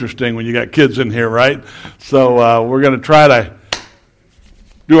Interesting when you got kids in here, right? So we're going to try to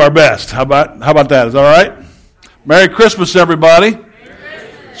do our best. How about that? Is that all right? Merry Christmas, everybody.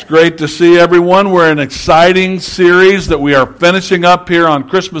 It's great to see everyone. We're in an exciting series that we are finishing up here on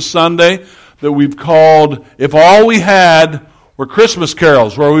Christmas Sunday that we've called If All We Had Were Christmas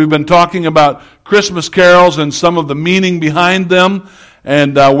Carols, where we've been talking about Christmas carols and some of the meaning behind them.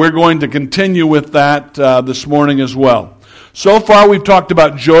 And we're going to continue with that this morning as well. So far, we've talked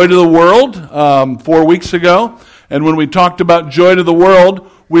about Joy to the World 4 weeks ago. And when we talked about Joy to the World,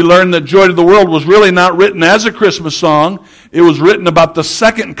 we learned that Joy to the World was really not written as a Christmas song. It was written about the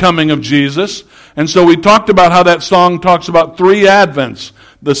second coming of Jesus. And so we talked about how that song talks about 3 Advents.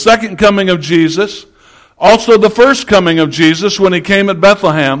 The second coming of Jesus, also the first coming of Jesus when he came at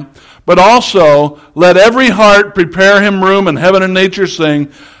Bethlehem, but also let every heart prepare him room and heaven and nature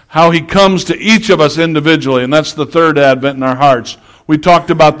sing, how he comes to each of us individually, and that's the third Advent in our hearts. We talked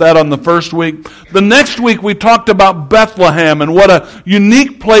about that on the first week. The next week we talked about Bethlehem and what a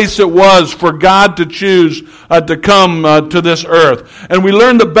unique place it was for God to choose to come to this earth. And we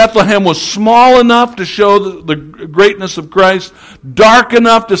learned that Bethlehem was small enough to show the greatness of Christ, dark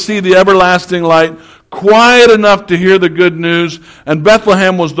enough to see the everlasting light, quiet enough to hear the good news, and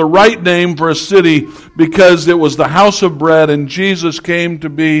Bethlehem was the right name for a city because it was the house of bread, and Jesus came to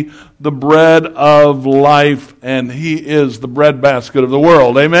be the bread of life, and he is the breadbasket of the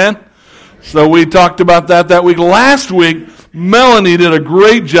world. Amen? So we talked about that week. Last week, Melanie did a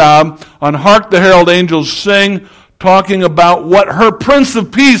great job on Hark the Herald Angels Sing, talking about what her Prince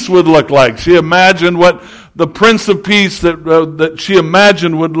of Peace would look like. She imagined what the Prince of Peace that she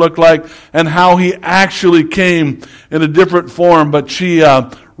imagined would look like and how he actually came in a different form. But she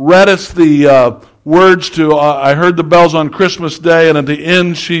read us the words to I Heard the Bells on Christmas Day, and at the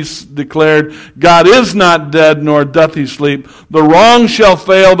end she declared, God is not dead, nor doth he sleep. The wrong shall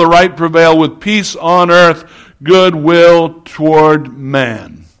fail, the right prevail, with peace on earth, goodwill toward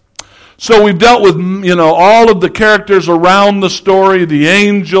man. So we've dealt with, all of the characters around the story, the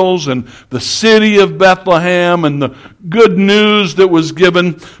angels and the city of Bethlehem and the good news that was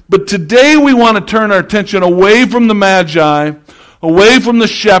given. But today we want to turn our attention away from the Magi, away from the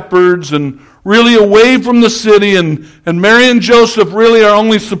shepherds, and really away from the city. And Mary and Joseph really are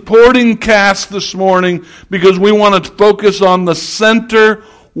only supporting cast this morning because we want to focus on the center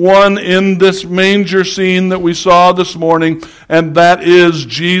one in this manger scene that we saw this morning, and that is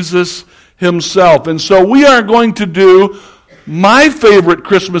Jesus himself. And so we are going to do my favorite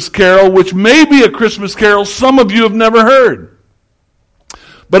Christmas carol, which may be a Christmas carol some of you have never heard.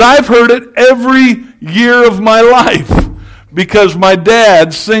 But I've heard it every year of my life because my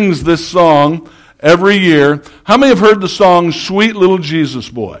dad sings this song every year. How many have heard the song Sweet Little Jesus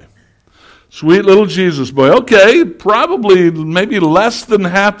Boy? Sweet Little Jesus Boy. Okay, probably maybe less than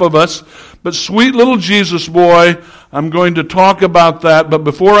half of us, but Sweet Little Jesus Boy, I'm going to talk about that. But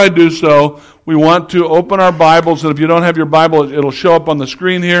before I do so, we want to open our Bibles, and if you don't have your Bible, it'll show up on the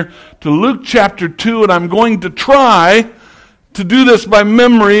screen here, to Luke chapter 2, and I'm going to try to do this by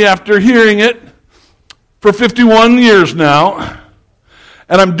memory after hearing it for 51 years now.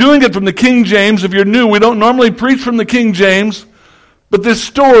 And I'm doing it from the King James. If you're new, we don't normally preach from the King James, but this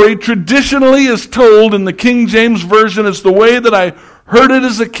story traditionally is told in the King James Version. It's the way that I heard it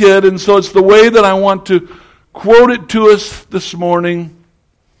as a kid, and so it's the way that I want to quote it to us this morning.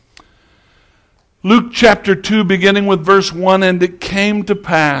 Luke chapter 2, beginning with verse 1, And it came to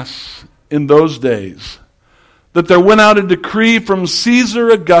pass in those days that there went out a decree from Caesar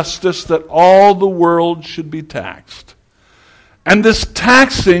Augustus that all the world should be taxed. And this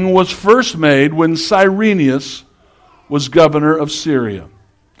taxing was first made when Cyrenius was governor of Syria.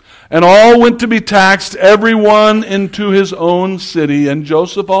 And all went to be taxed, every one into his own city. And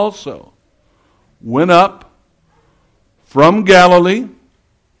Joseph also went up from Galilee,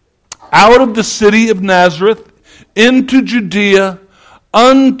 out of the city of Nazareth, into Judea,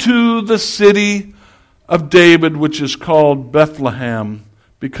 unto the city of David, which is called Bethlehem,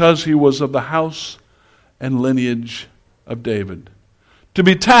 because he was of the house and lineage of David, to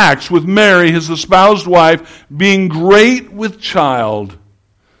be taxed with Mary, his espoused wife, being great with child.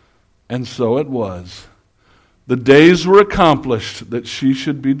 And so it was. The days were accomplished that she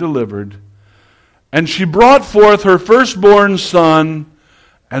should be delivered. And she brought forth her firstborn son,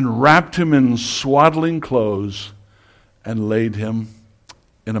 and wrapped him in swaddling clothes, and laid him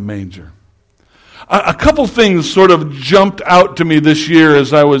in a manger. A couple things sort of jumped out to me this year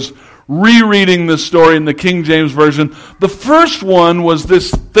as I was rereading this story in the King James Version. The first one was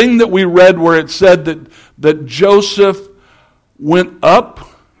this thing that we read where it said that Joseph went up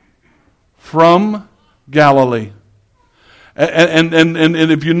from Galilee. And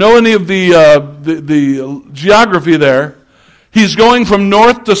if you know any of the geography there, he's going from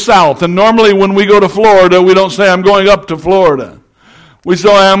north to south. And normally when we go to Florida, we don't say, I'm going up to Florida. We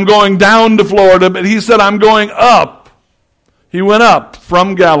say, I'm going down to Florida. But he said, I'm going up. He went up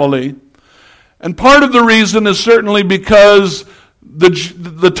from Galilee. And part of the reason is certainly because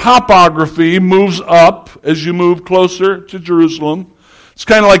the topography moves up as you move closer to Jerusalem. It's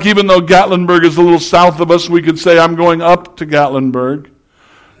kind of like, even though Gatlinburg is a little south of us, we could say, I'm going up to Gatlinburg.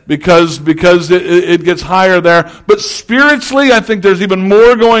 Because it gets higher there. But spiritually, I think there's even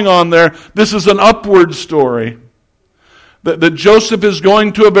more going on there. This is an upward story. That Joseph is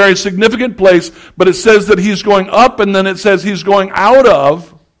going to a very significant place, but it says that he's going up, and then it says he's going out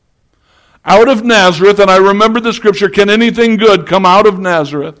of Nazareth. And I remember the scripture, can anything good come out of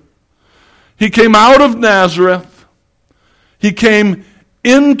Nazareth? He came out of Nazareth. He came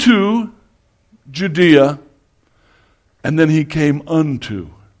into Judea, and then he came unto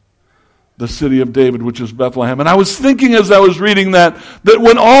the city of David, which is Bethlehem. And I was thinking as I was reading that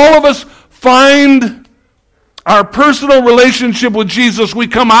when all of us find our personal relationship with Jesus, we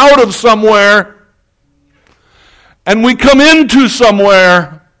come out of somewhere and we come into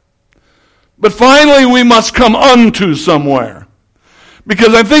somewhere, but finally we must come unto somewhere.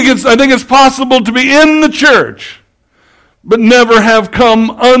 Because I think it's possible to be in the church but never have come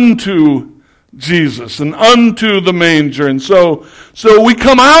unto Jesus and unto the manger. And so we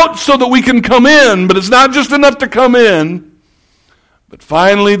come out so that we can come in, but it's not just enough to come in. But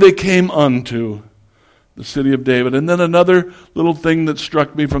finally they came unto the city of David. And then another little thing that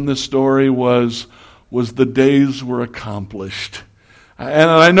struck me from this story was the days were accomplished. And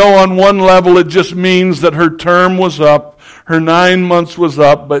I know on one level it just means that her term was up, her 9 months was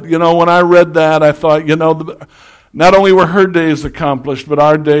up. But when I read that, I thought, not only were her days accomplished, but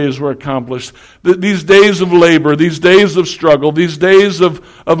our days were accomplished. These days of labor, these days of struggle, these days of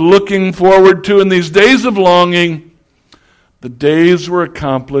looking forward to, and these days of longing, the days were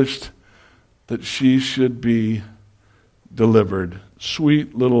accomplished that she should be delivered.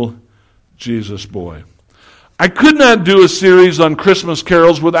 Sweet little Jesus boy. I could not do a series on Christmas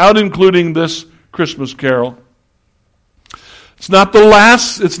carols without including this Christmas carol. It's not the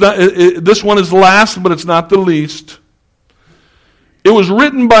last. This one is last, but it's not the least. It was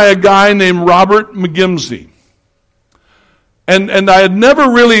written by a guy named Robert McGimsey. And I had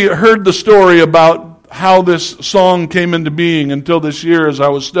never really heard the story about how this song came into being until this year as I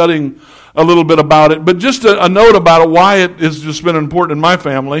was studying a little bit about it. But just a note about it, why it has just been important in my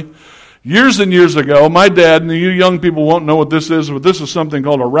family. Years and years ago, my dad, and you young people won't know what this is, but this is something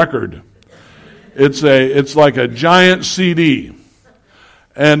called a record. It's like a giant CD.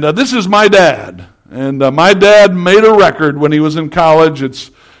 And this is my dad. And my dad made a record when he was in college.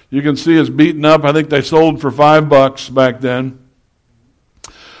 You can see it's beaten up. I think they sold for $5 back then.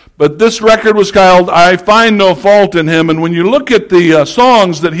 But this record was called I Find No Fault in Him. And when you look at the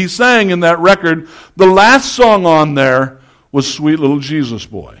songs that he sang in that record, the last song on there was Sweet Little Jesus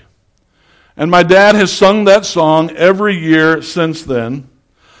Boy. And my dad has sung that song every year since then.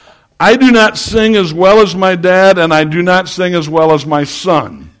 I do not sing as well as my dad, and I do not sing as well as my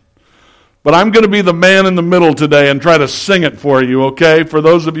son. But I'm going to be the man in the middle today and try to sing it for you, okay? For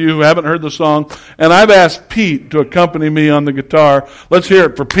those of you who haven't heard the song. And I've asked Pete to accompany me on the guitar. Let's hear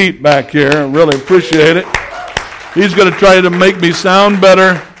it for Pete back here. I really appreciate it. He's going to try to make me sound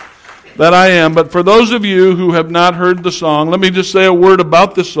better than I am. But for those of you who have not heard the song, let me just say a word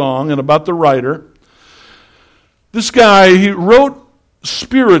about the song and about the writer. This guy, he wrote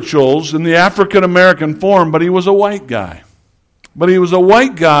spirituals in the African American form, but he was a white guy. But he was a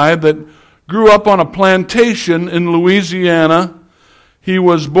white guy that grew up on a plantation in Louisiana. He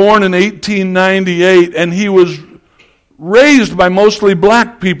was born in 1898, and he was raised by mostly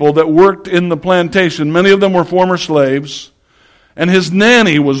black people that worked in the plantation. Many of them were former slaves, and his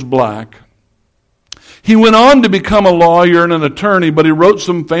nanny was black. He went on to become a lawyer and an attorney, but he wrote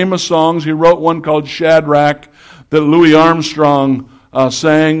some famous songs. He wrote one called Shadrach that Louis Armstrong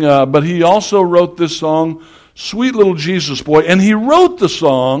sang, but he also wrote this song, Sweet Little Jesus Boy, and he wrote the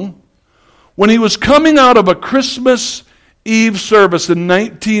song when he was coming out of a Christmas Eve service in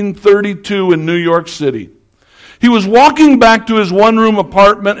 1932 in New York City. He was walking back to his one-room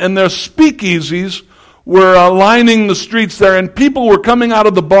apartment, and their speakeasies were lining the streets there, and people were coming out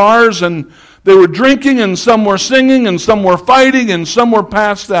of the bars, and they were drinking, and some were singing, and some were fighting, and some were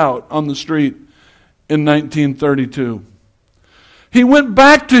passed out on the street in 1932. He went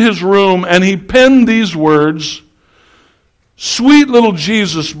back to his room, and he penned these words, Sweet little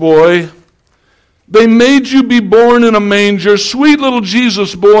Jesus boy, They made you be born in a manger. Sweet little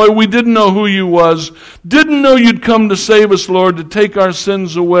Jesus boy, we didn't know who you was. Didn't know you'd come to save us, Lord, to take our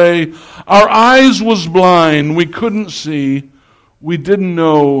sins away. Our eyes was blind. We couldn't see. We didn't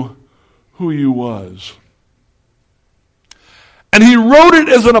know who you was. And he wrote it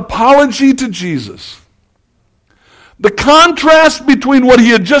as an apology to Jesus. The contrast between what he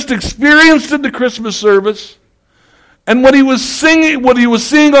had just experienced in the Christmas service and what he was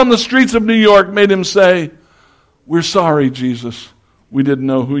seeing on the streets of New York made him say, "We're sorry, Jesus. We didn't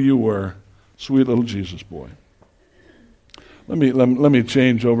know who you were, sweet little Jesus boy." Let me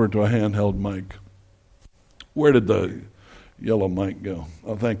change over to a handheld mic. Where did the yellow mic go?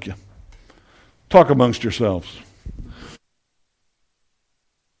 Oh, thank you. Talk amongst yourselves.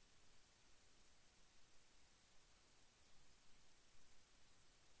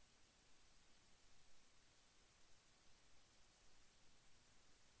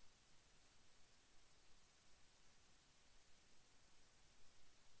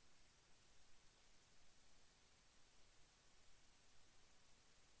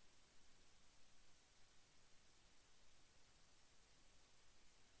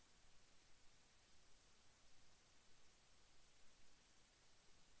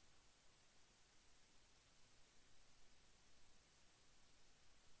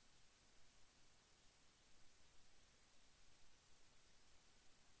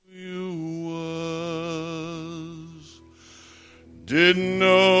 Didn't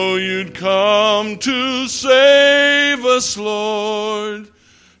know you'd come to save us, Lord,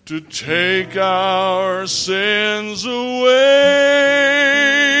 to take our sins away.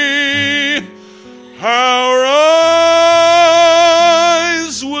 Our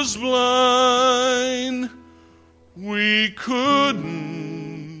eyes was blind, we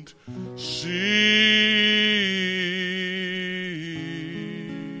couldn't see.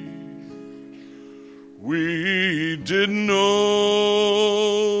 We didn't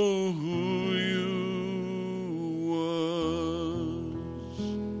know who you was.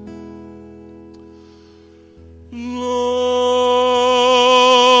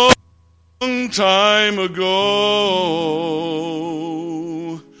 Long time ago,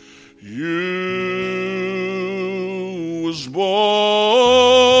 you was born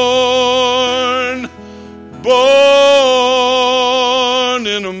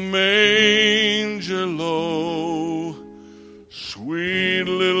in a manger low, sweet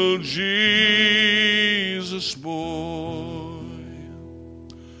little Jesus boy.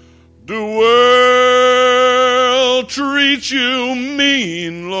 The world treats you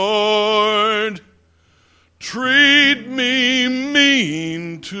mean, Lord, treat me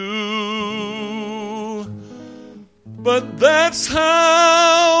mean too, but that's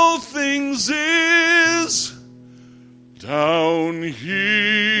how things is down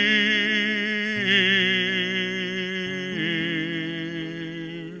here.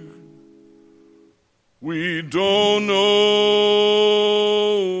 We don't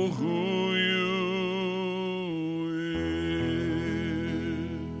know who you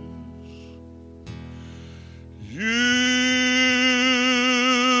is. You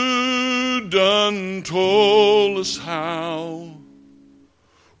done told us how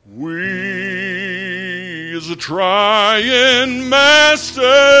we is a trying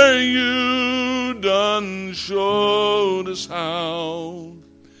master. You done showed us how,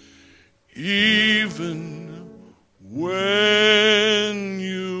 even when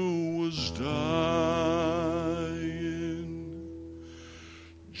you was dying,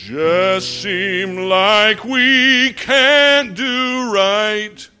 just seemed like we can't do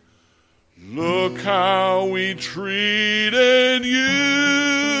right. Look how we treated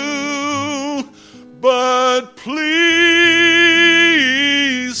you, but please,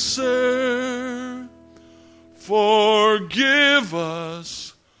 sir, forgive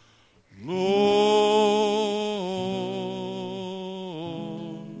us, Lord.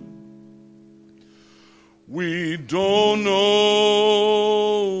 We don't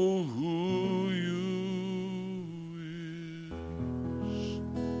know who you is.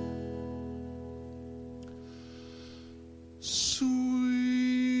 Sweet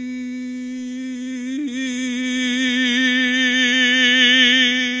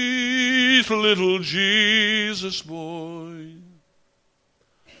little Jesus boy,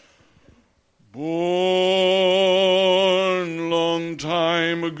 born long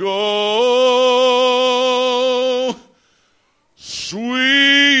time ago, sweet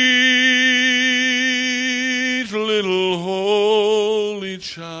little holy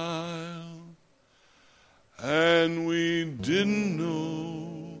child, and we didn't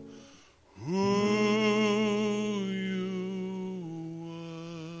know who you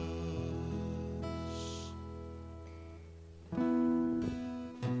was.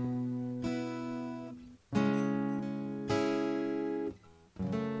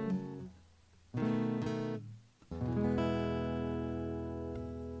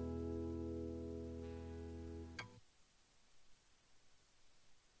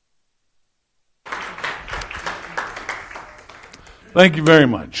 Thank you very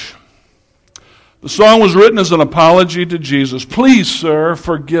much. The song was written as an apology to Jesus. Please, sir,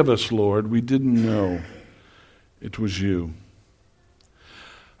 forgive us, Lord. We didn't know it was you.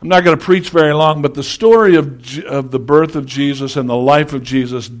 I'm not going to preach very long, but the story of the birth of Jesus and the life of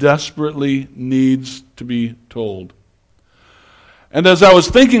Jesus desperately needs to be told. And as I was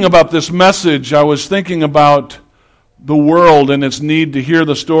thinking about this message, I was thinking about the world and its need to hear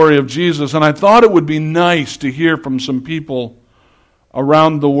the story of Jesus, and I thought it would be nice to hear from some people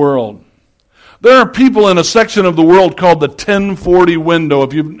around the world. There are people in a section of the world called the 1040 window.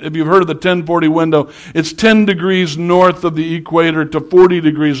 If you've heard of the 1040 window, it's 10 degrees north of the equator to 40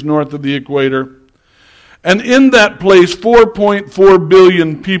 degrees north of the equator. And in that place, 4.4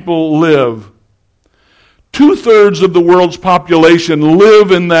 billion people live. 2/3 of the world's population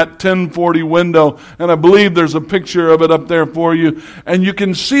live in that 1040 window, and I believe there's a picture of it up there for you, and you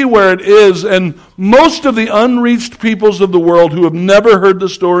can see where it is. And most of the unreached peoples of the world who have never heard the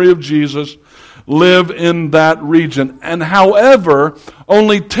story of Jesus live in that region. And however,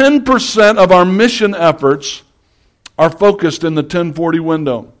 only 10% of our mission efforts are focused in the 1040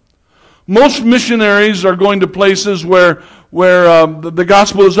 window. Most missionaries are going to places where the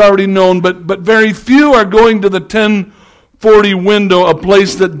gospel is already known, but very few are going to the 1040 window, a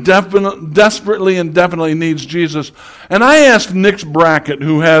place that desperately and definitely needs Jesus. And I asked Nick Brackett,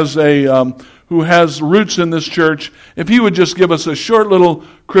 who has roots in this church, if he would just give us a short little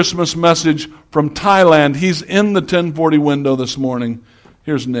Christmas message from Thailand. He's in the 1040 window this morning.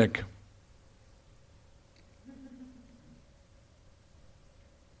 Here's Nick.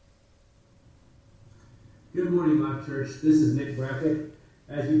 Good morning, Life Church. This is Nick Brackett.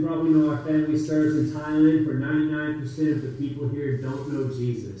 As you probably know, our family serves in Thailand. For 99% of the people here don't know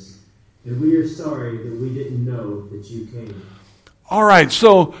Jesus. And we are sorry that we didn't know that you came. All right,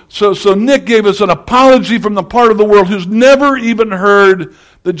 so Nick gave us an apology from the part of the world who's never even heard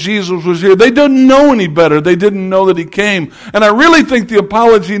that Jesus was here. They didn't know any better. They didn't know that he came. And I really think the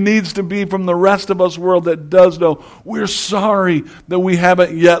apology needs to be from the rest of us world that does know. We're sorry that we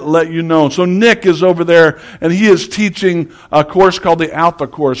haven't yet let you know. So Nick is over there, and he is teaching a course called the Alpha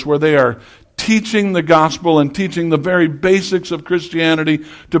Course, where they are teaching the gospel and teaching the very basics of Christianity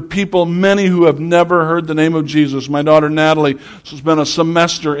to people, many who have never heard the name of Jesus. My daughter Natalie has spent a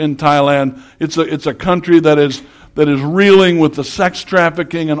semester in Thailand. It's a country that is reeling with the sex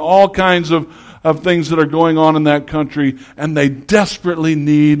trafficking and all kinds of things that are going on in that country, and they desperately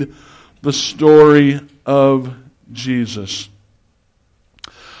need the story of Jesus.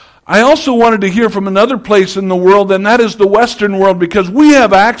 I also wanted to hear from another place in the world, and that is the Western world, because we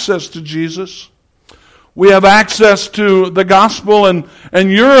have access to Jesus. We have access to the gospel, and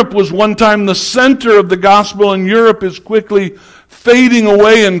Europe was one time the center of the gospel, and Europe is quickly fading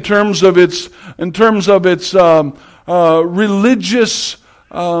away in terms of its religious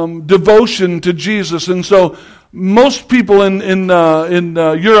devotion to Jesus. And so most people in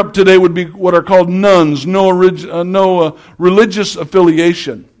Europe today would be what are called nuns, no religious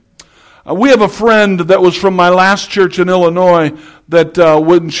affiliation. We have a friend that was from my last church in Illinois that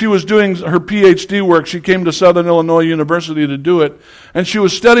when she was doing her PhD work, she came to Southern Illinois University to do it, and she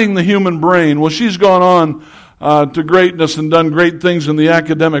was studying the human brain. Well, she's gone on to greatness and done great things in the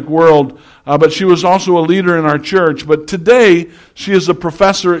academic world, but she was also a leader in our church. But today, she is a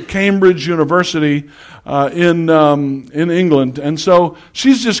professor at Cambridge University in England. And so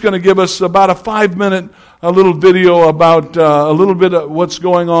she's just going to give us about a 5-minute little video about a little bit of what's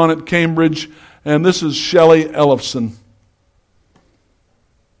going on at Cambridge. And this is Shelley Ellefson.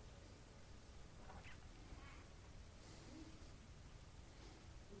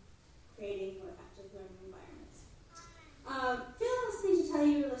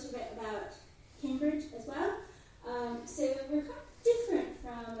 So we're kind of different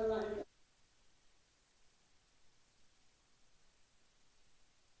from a lot of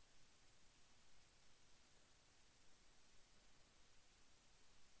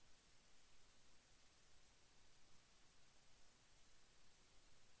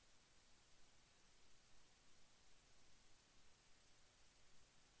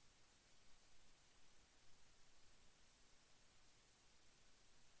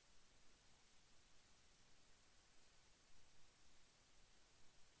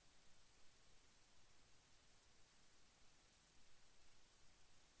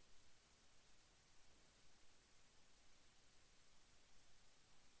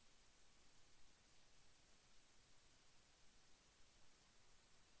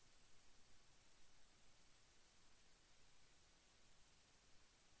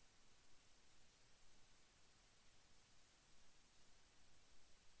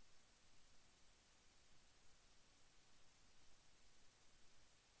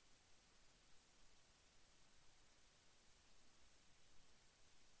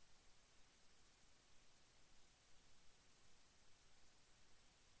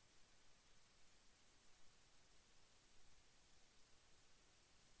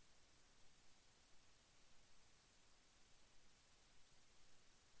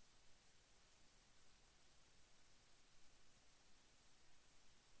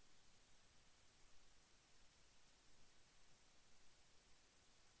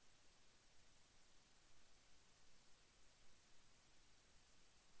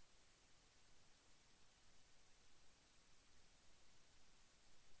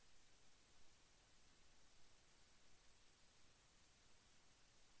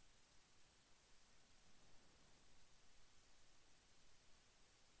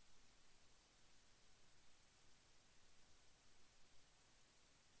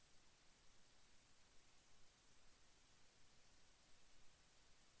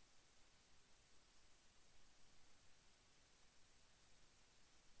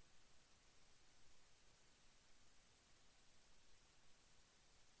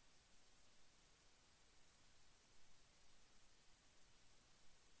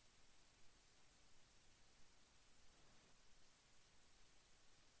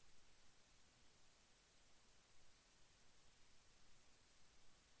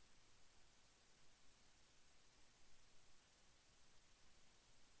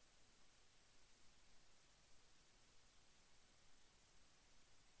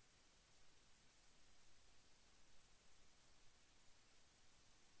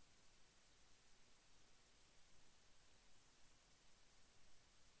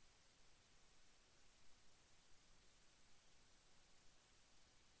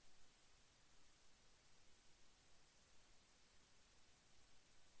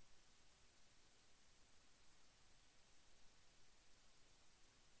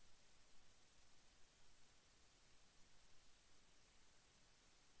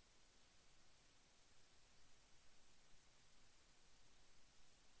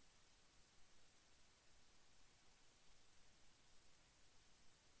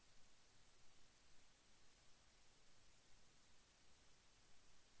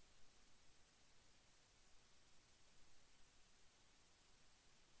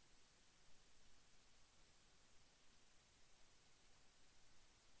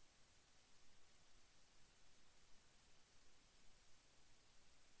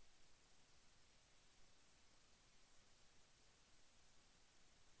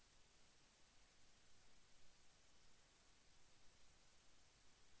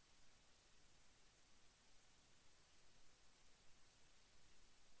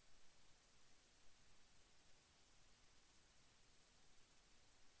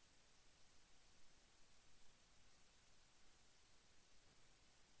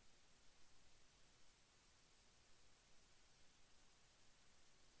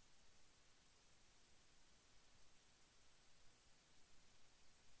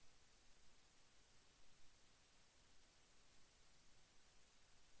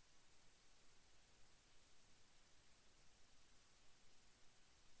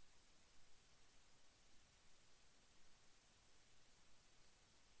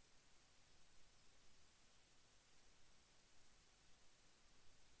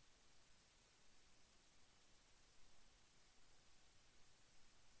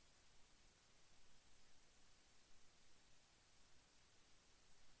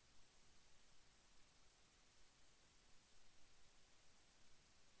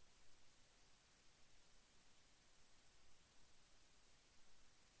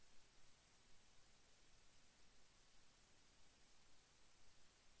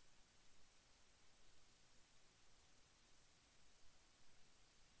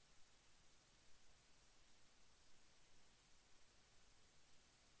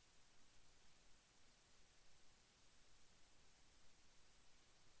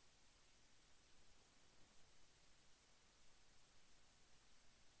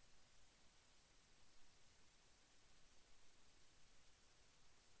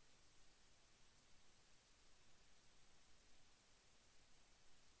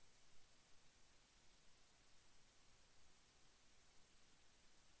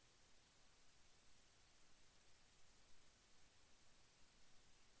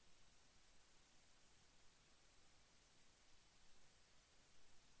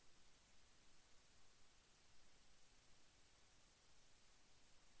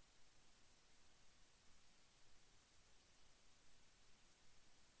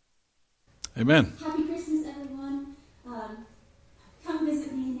Amen. Happy Christmas, everyone. Come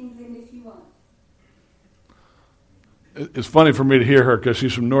visit me in England if you want. It's funny for me to hear her because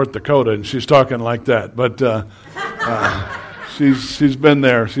she's from North Dakota and she's talking like that. But she's been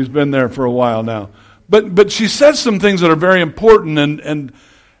there. She's been there for a while now. But she says some things that are very important, and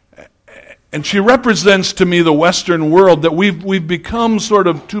she represents to me the Western world, that we've become sort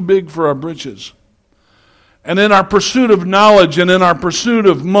of too big for our britches. And in our pursuit of knowledge, and in our pursuit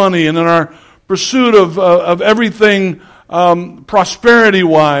of money, and in our pursuit of everything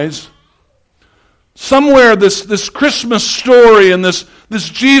prosperity-wise, somewhere this Christmas story and this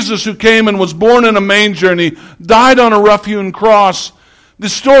Jesus who came and was born in a manger and he died on a rough-hewn cross,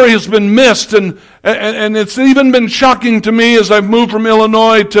 this story has been missed, and it's even been shocking to me as I've moved from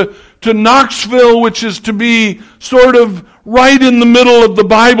Illinois to Knoxville, which is to be sort of right in the middle of the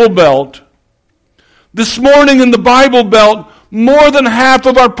Bible Belt. This morning in the Bible Belt, more than half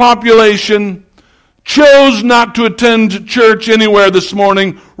of our population chose not to attend church anywhere this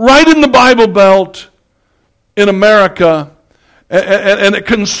morning, right in the Bible Belt in America. And it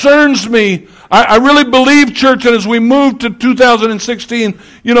concerns me. I really believe, church, and as we move to 2016,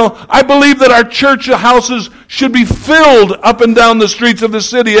 I believe that our church houses should be filled up and down the streets of the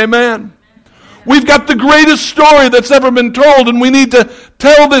city. Amen. We've got the greatest story that's ever been told, and we need to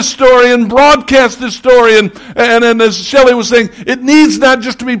tell this story and broadcast this story. And as Shelley was saying, it needs not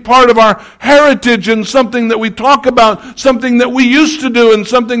just to be part of our heritage and something that we talk about, something that we used to do and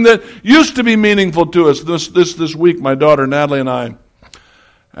something that used to be meaningful to us. This week, my daughter Natalie and I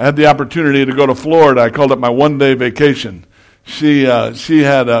had the opportunity to go to Florida. I called it my one-day vacation. She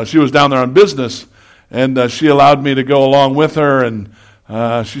was down there on business, and she allowed me to go along with her, and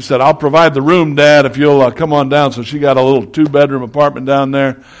she said, "I'll provide the room, Dad, if you'll come on down." So she got a little 2-bedroom apartment down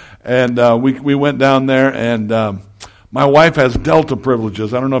there, and we went down there, and my wife has Delta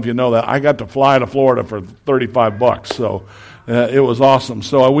privileges. I don't know if you know that. I got to fly to Florida for $35, so it was awesome.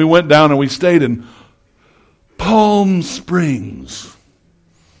 So we went down and we stayed in Palm Springs.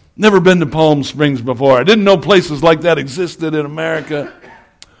 Never been to Palm Springs before. I didn't know places like that existed in America.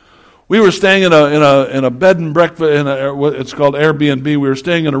 We were staying in a bed and breakfast, it's called Airbnb. We were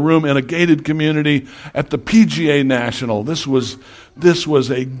staying in a room in a gated community at the PGA National. This was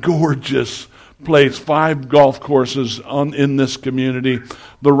a gorgeous place. 5 golf courses in this community.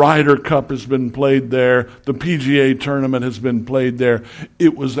 The Ryder Cup has been played there. The PGA tournament has been played there.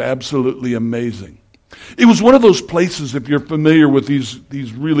 It was absolutely amazing. It was one of those places, if you're familiar with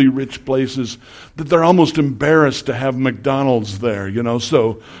these really rich places, that they're almost embarrassed to have McDonald's there,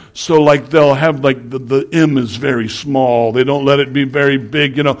 So like they'll have like the M is very small. They don't let it be very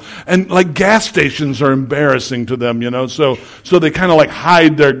big, And like gas stations are embarrassing to them, So they kind of like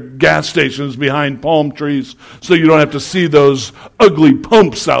hide their gas stations behind palm trees so you don't have to see those ugly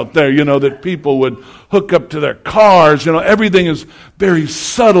pumps out there, that people would hook up to their cars. Everything is very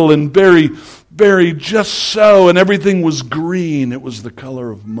subtle and very just so, and everything was green. It was the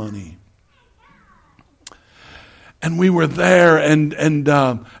color of money. And we were there, and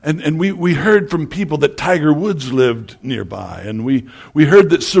we heard from people that Tiger Woods lived nearby, and we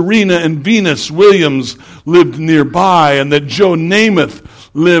heard that Serena and Venus Williams lived nearby, and that Joe Namath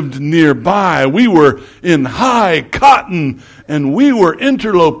lived nearby. We were in high cotton, and we were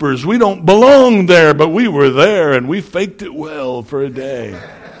interlopers. We don't belong there, but we were there, and we faked it well for a day.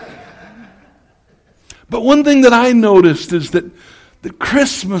 But one thing that I noticed is that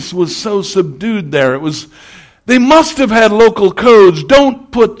Christmas was so subdued there. They must have had local codes. Don't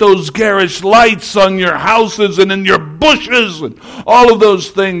put those garish lights on your houses and in your bushes and all of those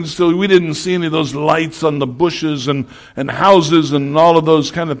things. So we didn't see any of those lights on the bushes and houses and all of those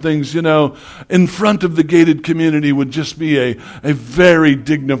kind of things. In front of the gated community would just be a very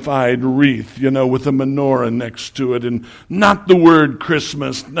dignified wreath, with a menorah next to it, and not the word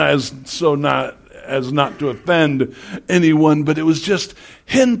Christmas, as not to offend anyone, but it was just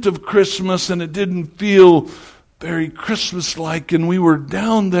hint of Christmas, and it didn't feel very Christmas-like. And we were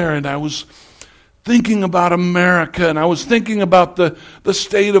down there, and I was thinking about America, and I was thinking about the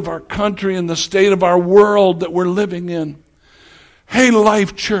state of our country and the state of our world that we're living in. Hey,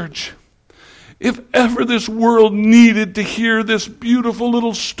 Life Church, if ever this world needed to hear this beautiful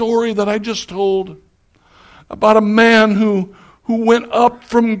little story that I just told about a man who went up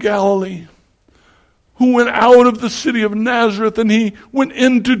from Galilee, who went out of the city of Nazareth, and he went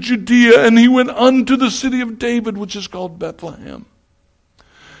into Judea, and he went unto the city of David, which is called Bethlehem.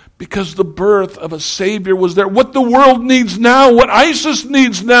 Because the birth of a Savior was there. What the world needs now, what ISIS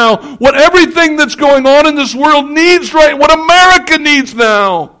needs now, what everything that's going on in this world needs what America needs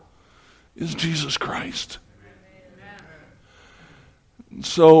now is Jesus Christ. And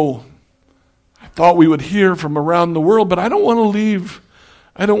so thought we would hear from around the world, but I don't want to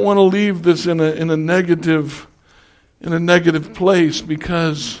leave this in a negative place,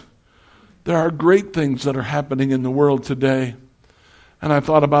 because there are great things that are happening in the world today. And I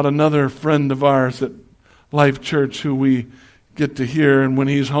thought about another friend of ours at Life Church who we get to hear, and when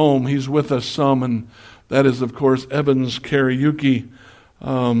he's home, he's with us some, and that is, of course, Evans Kariuki,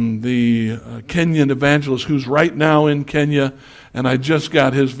 the Kenyan evangelist who's right now in Kenya, and I just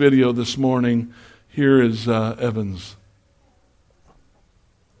got his video this morning. Here is Evans.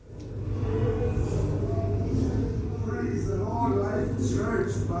 Praise the Lord, Life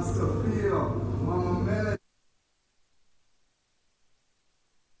Church, Pastor Phil, Mama Melody.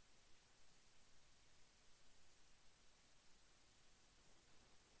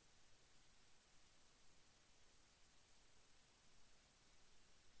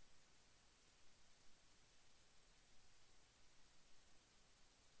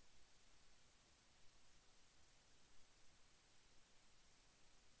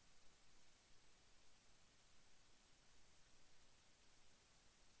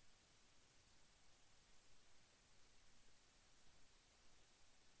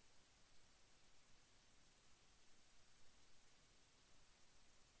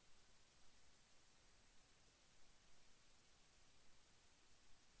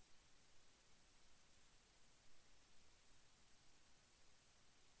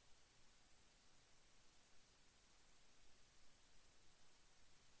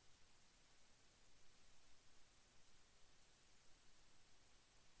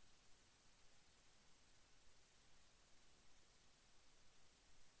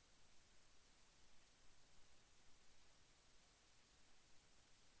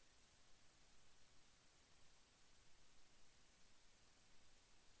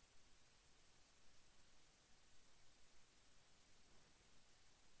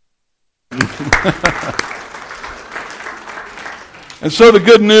 And so the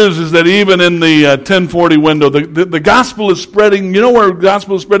good news is that even in the 1040 window, the gospel is spreading. You know where the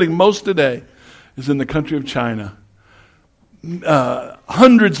gospel is spreading most today is in the country of China.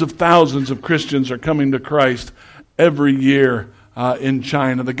 Hundreds of thousands of Christians are coming to Christ every year in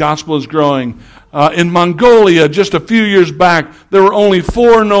China. The gospel is growing. In Mongolia, just a few years back, there were only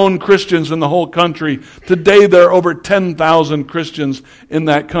 4 known Christians in the whole country. Today, there are over 10,000 Christians in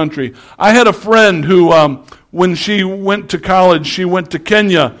that country. I had a friend who, when she went to college, she went to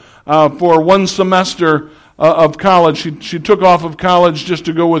Kenya for 1 semester of college. She took off of college just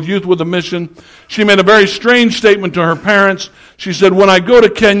to go with Youth with a Mission. She made a very strange statement to her parents. She said, when I go to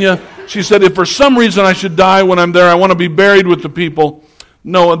Kenya, she said, if for some reason I should die when I'm there, I want to be buried with the people.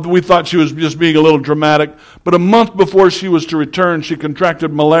 No, we thought she was just being a little dramatic. But a month before she was to return, she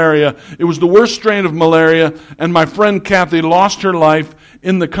contracted malaria. It was the worst strain of malaria, and my friend Kathy lost her life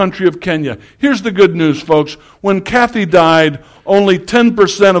in the country of Kenya. Here's the good news, folks. When Kathy died, only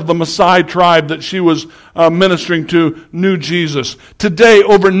 10% of the Maasai tribe that she was ministering to knew Jesus. Today,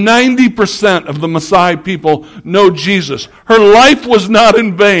 over 90% of the Maasai people know Jesus. Her life was not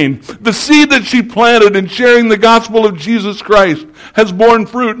in vain. The seed that she planted in sharing the gospel of Jesus Christ has borne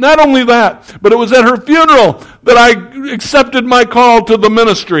fruit. Not only that, but it was at her funeral that I accepted my call to the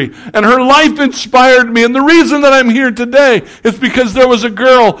ministry. And her life inspired me. And the reason that I'm here today is because there was a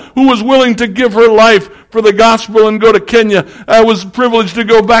girl who was willing to give her life for the gospel and go to Kenya. I was privileged to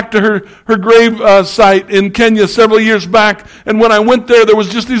go back to her grave site in Kenya several years back. And when I went there was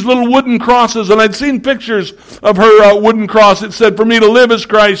just these little wooden crosses. And I'd seen pictures of her wooden cross. It said, for me to live is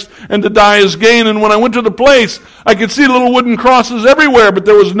Christ and to die is gain. And when I went to the place, I could see little wooden crosses everywhere, but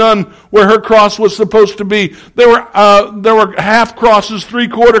there was none where her cross was supposed to be. There were half crosses,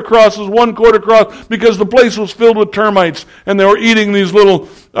 3/4 crosses, 1/4 cross, because the place was filled with termites, and they were eating these little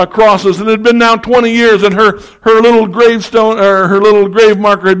crosses. And it had been now 20 years, and her little gravestone, or her little grave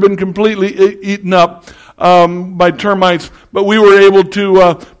marker had been completely eaten up by termites. But we were able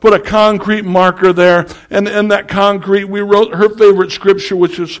to put a concrete marker there, and in that concrete we wrote her favorite scripture,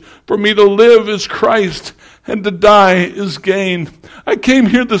 which is, for me to live is Christ and to die is gain. I came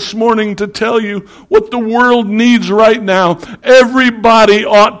here this morning to tell you what the world needs right now. Everybody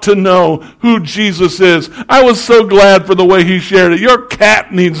ought to know who Jesus is. I was so glad for the way he shared it. Your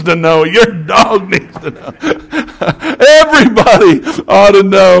cat needs to know. Your dog needs to know. Everybody ought to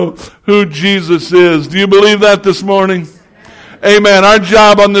know who Jesus is. Do you believe that this morning? Amen. Our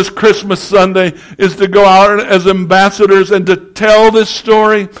job on this Christmas Sunday is to go out as ambassadors and to tell this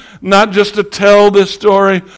story. Not just to tell this story,